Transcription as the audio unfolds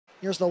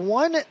Here's the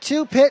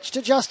 1-2 pitch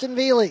to Justin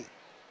Viele.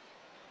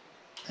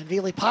 And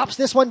Viele pops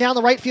this one down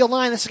the right field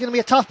line. This is going to be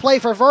a tough play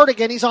for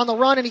Vertigan. He's on the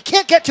run, and he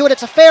can't get to it.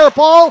 It's a fair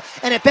ball,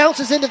 and it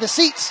bounces into the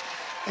seats.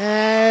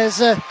 As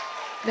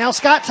now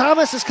Scott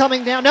Thomas is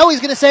coming down. No, he's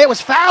going to say it was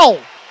foul.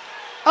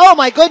 Oh,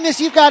 my goodness,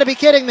 you've got to be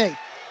kidding me.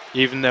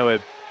 Even though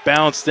it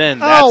bounced in,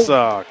 that's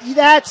a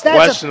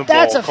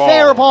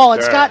fair ball.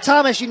 And Scott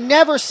Thomas, you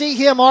never see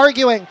him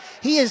arguing.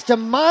 He is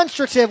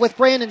demonstrative with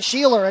Brandon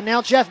Sheeler. And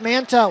now Jeff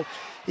Manto,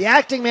 the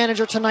acting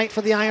manager tonight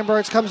for the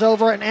IronBirds, comes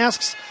over and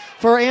asks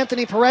for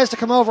Anthony Perez to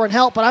come over and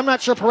help, but I'm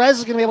not sure Perez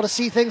is going to be able to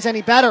see things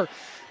any better.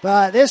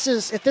 But if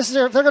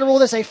they're going to rule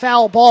this a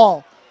foul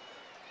ball,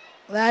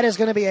 that is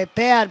going to be a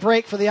bad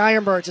break for the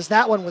IronBirds, as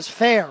that one was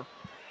fair.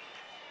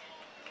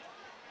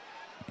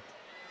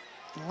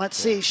 Let's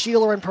see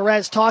Sheeler and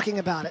Perez talking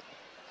about it.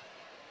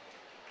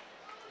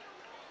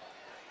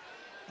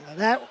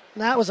 That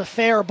was a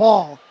fair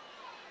ball.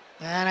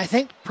 And I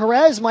think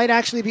Perez might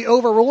actually be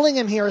overruling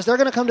him here, as they're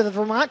going to come to the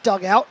Vermont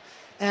dugout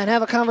and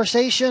have a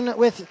conversation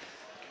with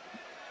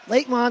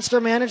Lake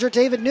Monster manager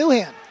David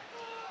Newhan.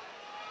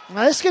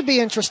 Now, this could be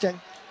interesting.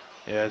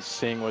 Yeah,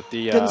 seeing what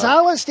the...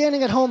 Gonzalez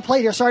standing at home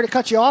plate here. Sorry to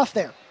cut you off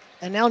there.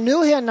 And now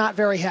Newhan not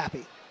very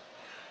happy.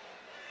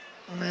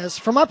 As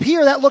from up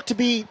here, that looked to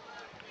be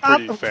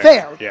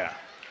fair. Yeah.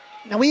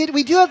 Now,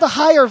 we do have the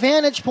higher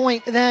vantage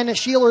point than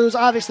Sheeler, who's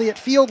obviously at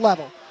field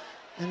level.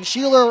 And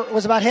Sheeler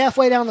was about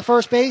halfway down the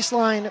first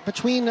baseline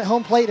between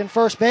home plate and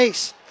first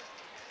base.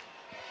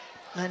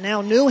 And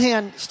now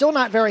Newhan still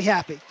not very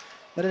happy.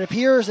 But it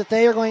appears that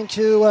they are going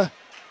to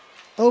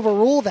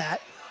overrule that.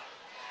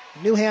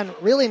 Newhan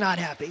really not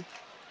happy.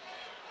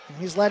 And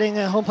he's letting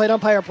home plate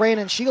umpire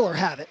Brandon Sheeler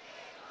have it.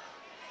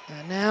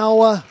 And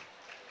now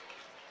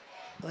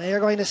they are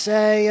going to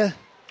say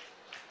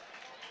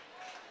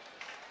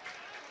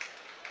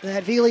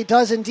that Viele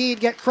does indeed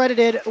get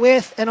credited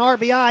with an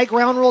RBI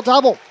ground rule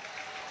double.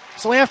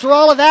 So after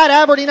all of that,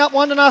 Aberdeen up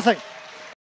 1-0.